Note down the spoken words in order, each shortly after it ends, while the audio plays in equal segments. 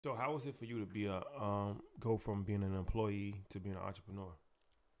So how was it for you to be a go from being an employee to being an entrepreneur?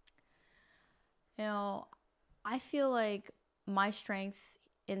 You know, I feel like my strength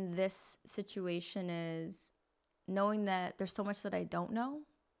in this situation is knowing that there's so much that I don't know.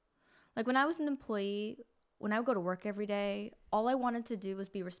 Like when I was an employee, when I would go to work every day, all I wanted to do was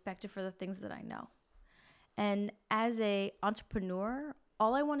be respected for the things that I know. And as a entrepreneur,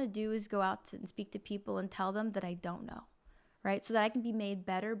 all I want to do is go out and speak to people and tell them that I don't know, right? So that I can be made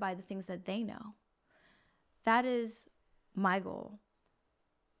better by the things that they know. That is my goal.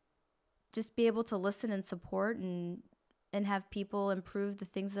 Just be able to listen and support and have people improve the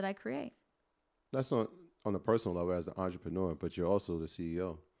things that I create. That's on a personal level as an entrepreneur, but you're also the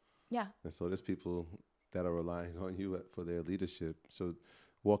CEO. Yeah. And so there's people that are relying on you for their leadership. So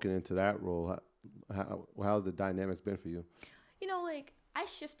walking into that role, how's the dynamics been for you? Like I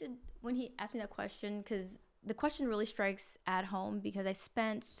shifted when he asked me that question because the question really strikes at home because I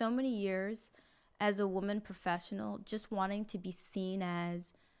spent so many years as a woman professional just wanting to be seen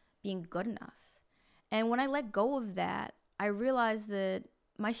as being good enough. And when I let go of that, I realized that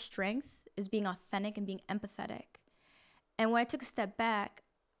my strength is being authentic and being empathetic. And when I took a step back,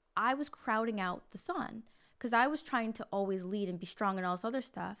 I was crowding out the sun because I was trying to always lead and be strong and all this other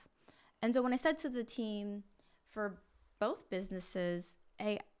stuff. And so when I said to the team for both businesses,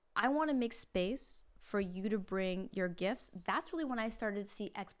 hey, I want to make space for you to bring your gifts, that's really when I started to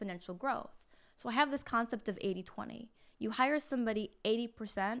see exponential growth. So I have this concept of 80-20. You hire somebody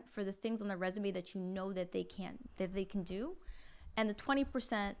 80% for the things on the resume that you know that they can do, and the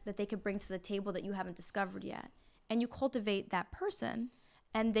 20% that they could bring to the table that you haven't discovered yet. And you cultivate that person,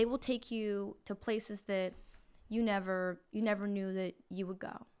 and they will take you to places that you never knew that you would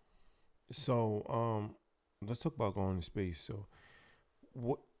go. So let's talk about going to space. So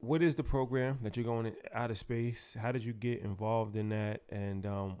what is the program that you're going out of space? How did you get involved in that? And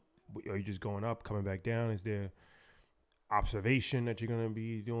are you just going up, coming back down? Is there observation that you're going to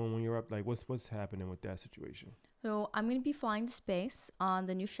be doing when you're up? Like what's happening with that situation? So I'm going to be flying to space on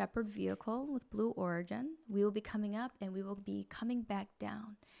the new Shepard vehicle with Blue Origin. We will be coming up and we will be coming back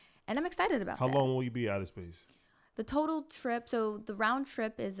down. And I'm excited about How that. long will you be out of space? The total trip, so the round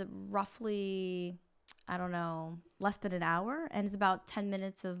trip is roughly, I don't know, less than an hour, and it's about 10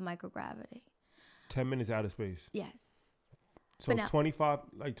 minutes of microgravity. 10 minutes out of space. Yes. So But now, 25,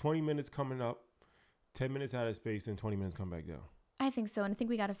 like 20 minutes coming up, 10 minutes out of space, and 20 minutes come back down. I think so. And I think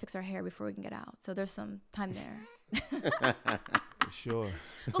we got to fix our hair before we can get out. So there's some time there. For sure.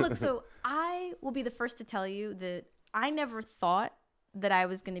 But look, so I will be the first to tell you that I never thought that I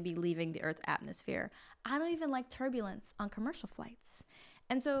was going to be leaving the Earth's atmosphere. I don't even like turbulence on commercial flights.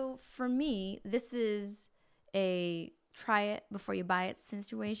 And so for me, this is a try it before you buy it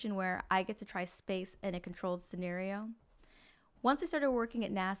situation where I get to try space in a controlled scenario. Once I started working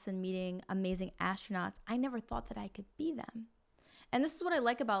at NASA and meeting amazing astronauts, I never thought that I could be them. And this is what I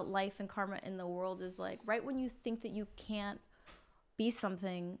like about life and karma in the world is like right when you think that you can't be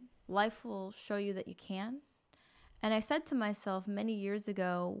something, life will show you that you can. And I said to myself many years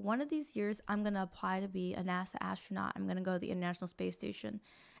ago, one of these years I'm going to apply to be a NASA astronaut. I'm going to go to the International Space Station.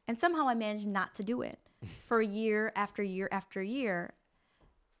 And somehow I managed not to do it for year after year after year.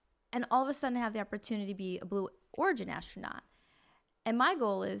 And all of a sudden I have the opportunity to be a Blue Origin astronaut. And my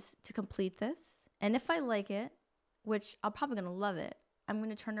goal is to complete this. And if I like it, which I'm probably going to love it, I'm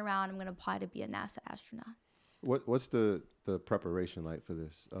going to turn around. I'm going to apply to be a NASA astronaut. What's the preparation like for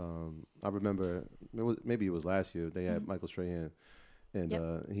this? I remember maybe it was last year they had Michael Strahan, and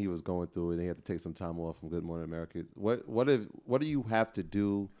Yep. He was going through it. And he had to take some time off from Good Morning America. What do you have to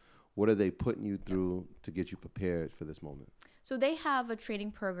do? What are they putting you through to get you prepared for this moment? So they have a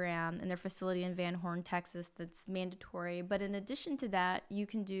training program in their facility in Van Horn, Texas that's mandatory. But in addition to that, you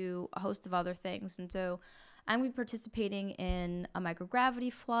can do a host of other things. And so I'm going to be participating in a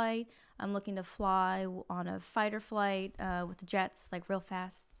microgravity flight. I'm looking to fly on a fighter flight with the jets, like real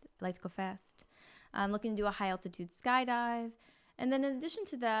fast. I like to go fast. I'm looking to do a high altitude skydive. And then in addition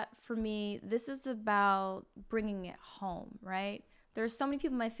to that, for me, this is about bringing it home, right? There's so many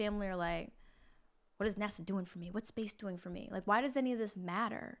people in my family are like, what is NASA doing for me? What's space doing for me? Like, why does any of this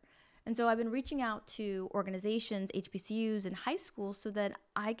matter? And so I've been reaching out to organizations, HBCUs, and high schools so that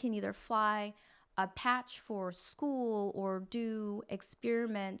I can either fly a patch for school or do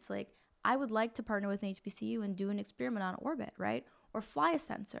experiments. Like, I would like to partner with an HBCU and do an experiment on orbit, right? Or fly a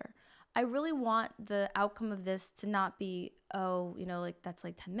sensor. I really want the outcome of this to not be, oh, like that's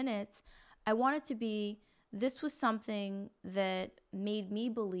like 10 minutes. I want it to be, this was something that made me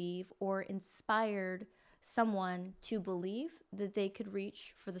believe or inspired someone to believe that they could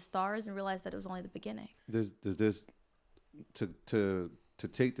reach for the stars and realize that it was only the beginning. Does this to to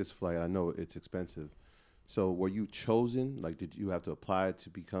take this flight, I know it's expensive. So were you chosen? Like, did you have to apply to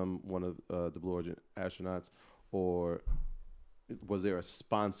become one of the Blue Origin astronauts, or was there a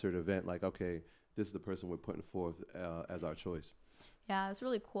sponsored event? Like, okay, this is the person we're putting forth as our choice. Yeah, it's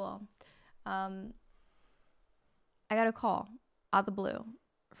really cool. I got a call out of the blue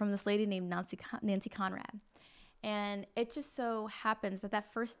from this lady named Nancy Conrad. And it just so happens that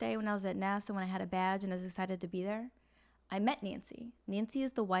that first day when I was at NASA, when I had a badge and I was excited to be there, I met Nancy. Nancy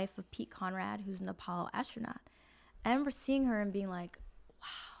is the wife of Pete Conrad, who's an Apollo astronaut. I remember seeing her and being like, wow,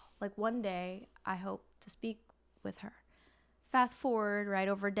 like one day I hope to speak with her. Fast forward, right,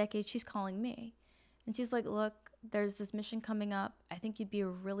 over a decade, she's calling me. And she's like, look, there's this mission coming up. I think you'd be a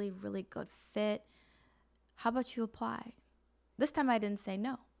really, really good fit. How about you apply? This time I didn't say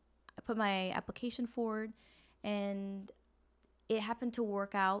no. I put my application forward, and it happened to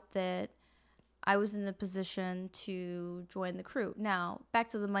work out that I was in the position to join the crew. Now, back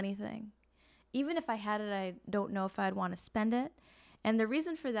to the money thing. Even if I had it, I don't know if I'd want to spend it. And the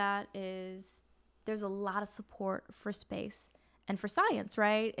reason for that is there's a lot of support for space and for science,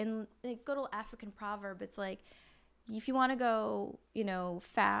 right? And a good old African proverb, it's like, if you want to go,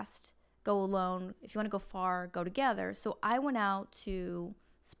 fast, go alone. If you want to go far, go together. So I went out to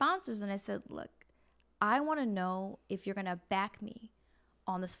sponsors and I said, look, I want to know if you're going to back me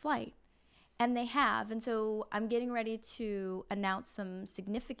on this flight. And they have. And so I'm getting ready to announce some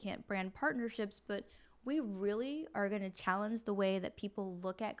significant brand partnerships, but we really are going to challenge the way that people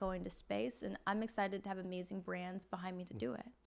look at going to space. And I'm excited to have amazing brands behind me to do it.